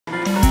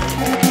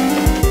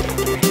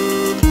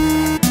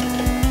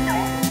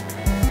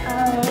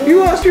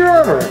lost your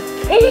armor.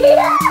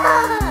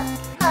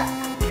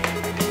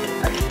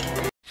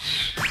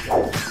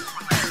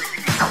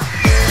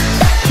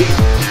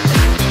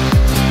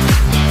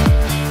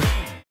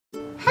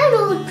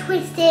 Hello,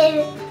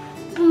 Twisted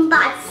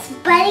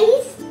Boombox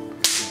buddies.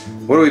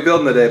 What are we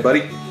building today,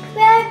 buddy?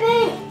 We're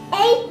building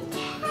a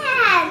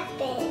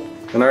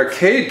cabinet. An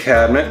arcade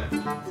cabinet.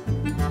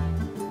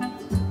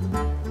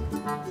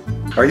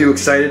 Are you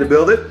excited to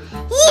build it?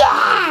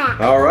 Yeah!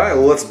 All right,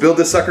 well, let's build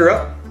this sucker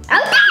up.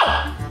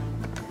 Okay!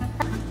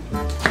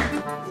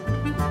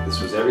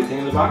 This was everything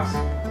in the box?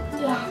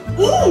 Yeah, in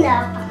the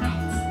box.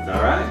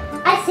 All right.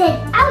 I said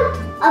out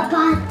a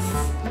box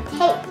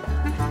tape.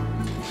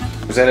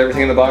 Was that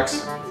everything in the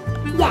box?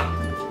 Yeah.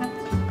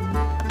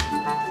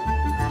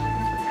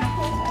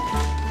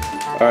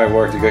 All right,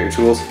 Warwick, you got your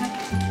tools?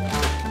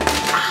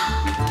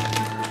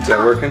 Is that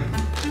working?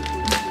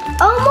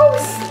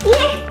 Almost,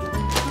 yeah.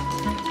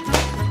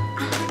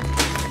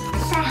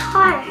 Try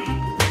harder.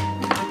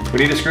 We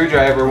need a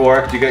screwdriver,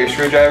 Warwick. You got your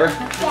screwdriver?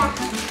 Yeah.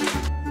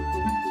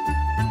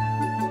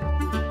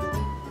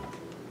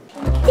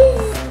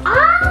 This is all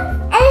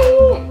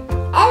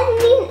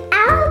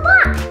out of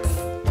box.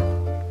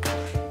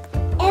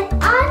 And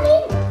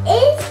onion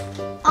is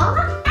all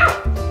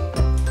out.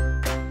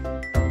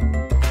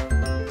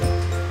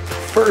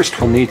 First,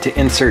 we'll need to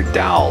insert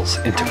dowels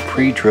into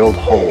pre-drilled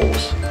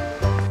holes.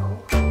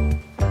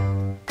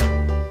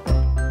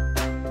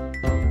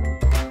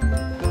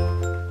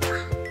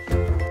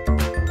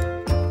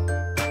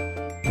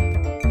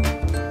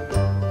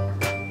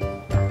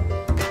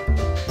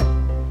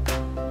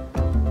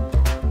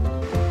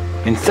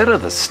 Instead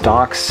of the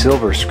stock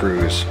silver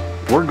screws,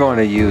 we're going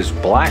to use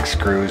black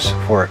screws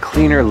for a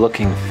cleaner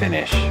looking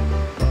finish.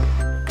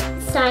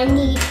 So I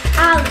need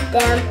all of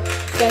them,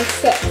 then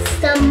set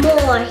some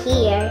more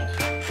here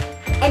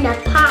in a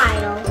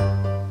pile.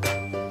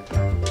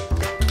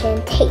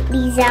 Then take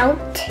these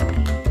out.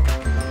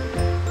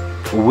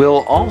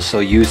 We'll also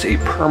use a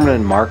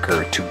permanent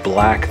marker to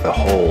black the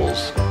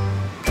holes.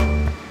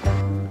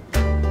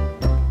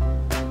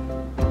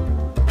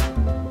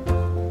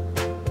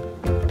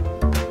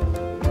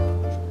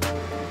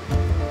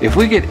 If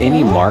we get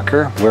any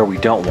marker where we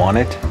don't want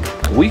it,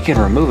 we can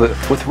remove it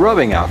with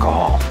rubbing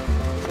alcohol.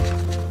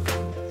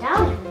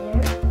 Down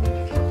here.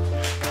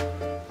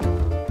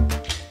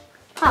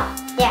 Oh,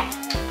 there.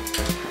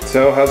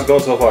 So, how's it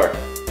going so far?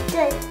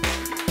 Good.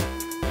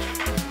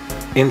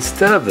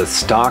 Instead of the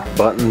stock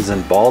buttons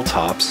and ball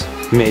tops,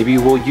 maybe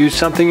we'll use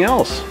something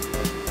else.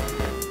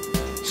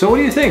 So what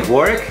do you think,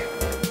 Warwick?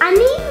 I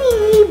need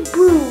a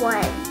blue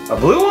one. A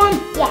blue one?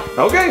 Yeah.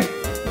 Okay.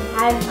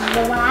 That's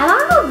the one I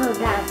love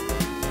about.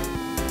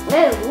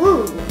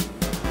 Ooh.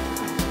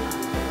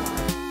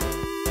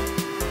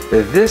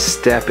 This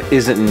step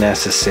isn't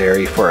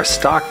necessary for a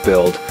stock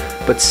build,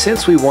 but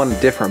since we want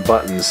different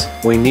buttons,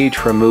 we need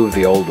to remove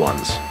the old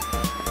ones.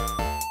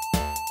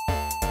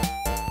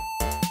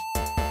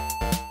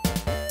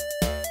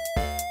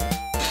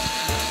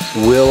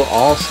 We'll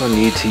also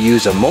need to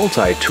use a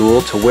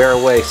multi-tool to wear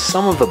away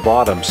some of the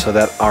bottom so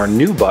that our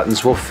new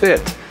buttons will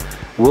fit.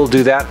 We'll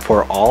do that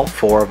for all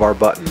 4 of our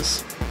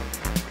buttons.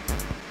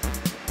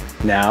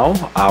 Now,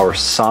 our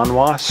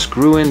Sanwa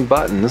screw-in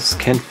buttons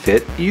can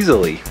fit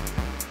easily.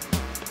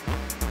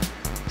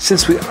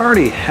 Since we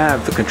already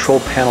have the control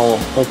panel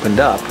opened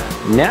up,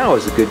 now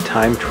is a good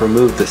time to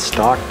remove the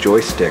stock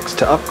joysticks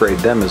to upgrade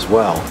them as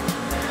well.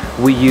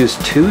 We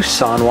used 2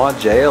 Sanwa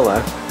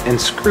JLF and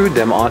screwed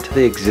them onto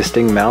the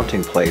existing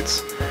mounting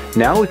plates.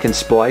 Now we can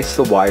splice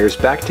the wires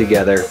back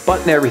together,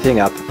 button everything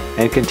up,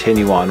 and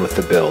continue on with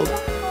the build.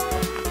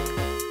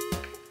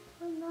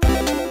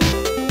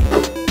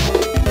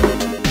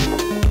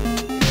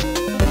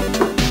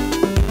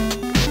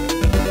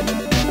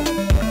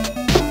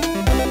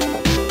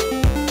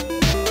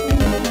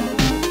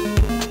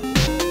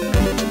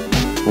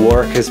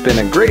 Warwick has been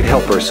a great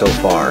helper so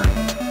far.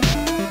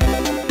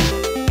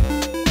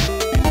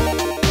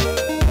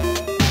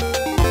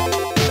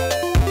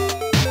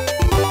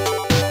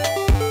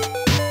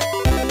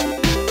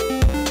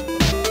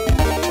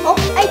 Oh,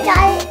 I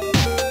got it.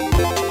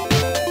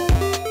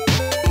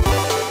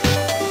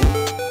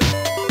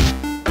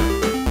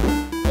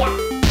 Yeah.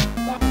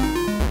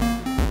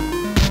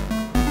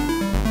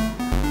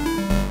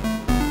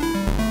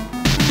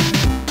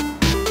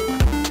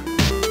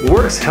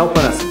 Warwick's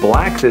helping us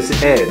black this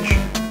edge.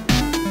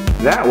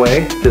 That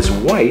way, this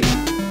white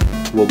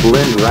will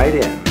blend right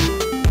in.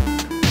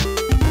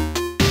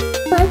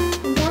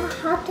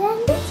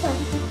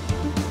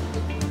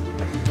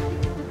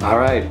 All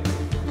right,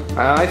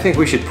 I think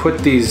we should put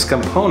these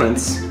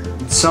components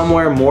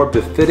somewhere more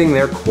befitting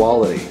their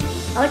quality.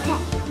 Okay.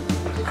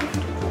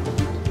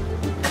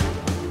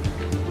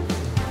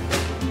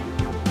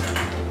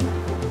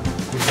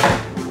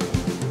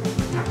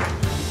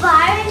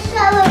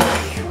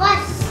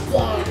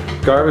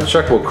 Garbage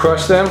truck will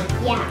crush them?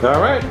 Yeah.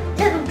 All right.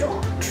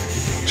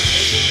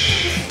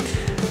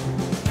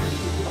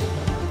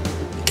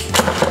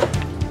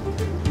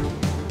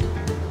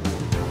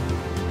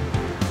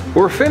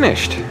 We're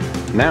finished.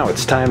 Now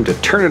it's time to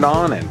turn it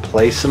on and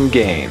play some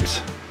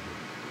games.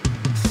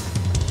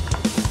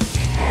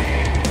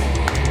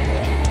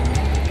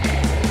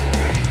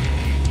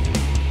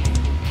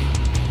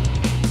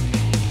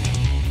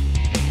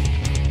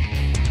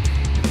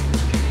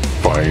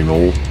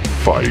 Final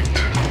Fight.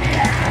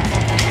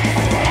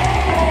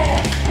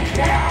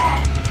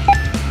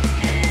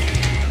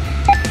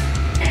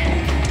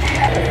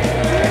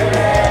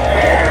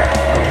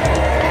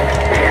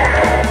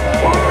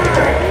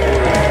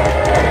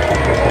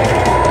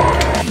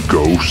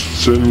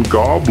 Ghosts and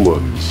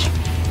Goblins.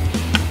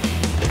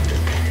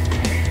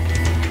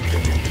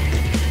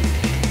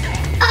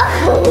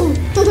 Oh,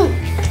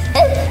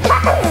 it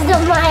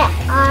passed my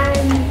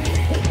arm.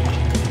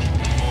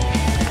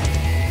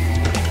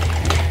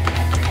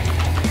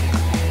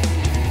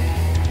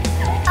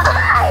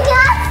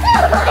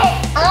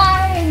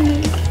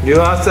 You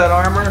lost that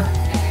armor?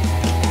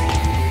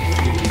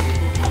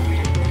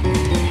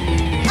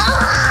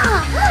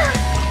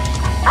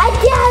 I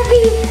can't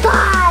be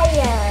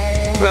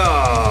fired!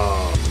 Oh.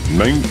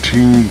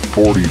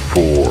 1944.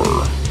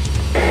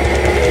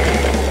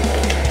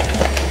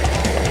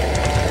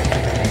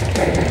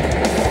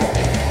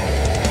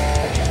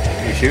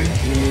 You shoot?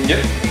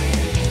 Yep.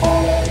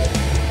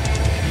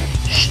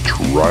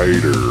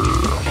 Strider.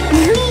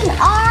 Green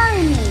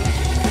Army!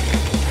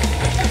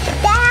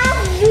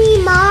 That's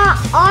Green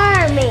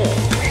Army!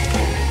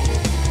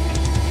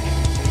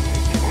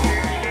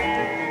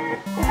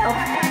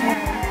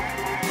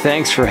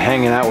 Thanks for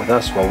hanging out with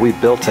us while we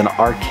built an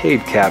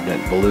arcade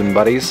cabinet, Balloon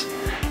Buddies.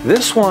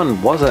 This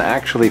one wasn't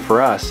actually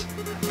for us,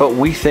 but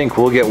we think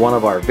we'll get one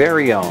of our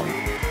very own.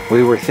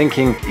 We were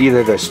thinking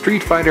either the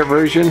Street Fighter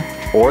version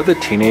or the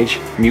Teenage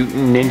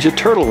Mutant Ninja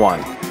Turtle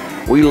one.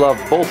 We love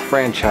both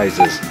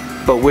franchises,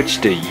 but which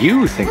do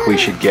you think we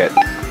should get?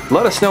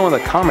 Let us know in the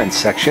comments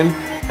section,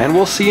 and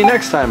we'll see you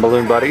next time,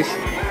 Balloon Buddies.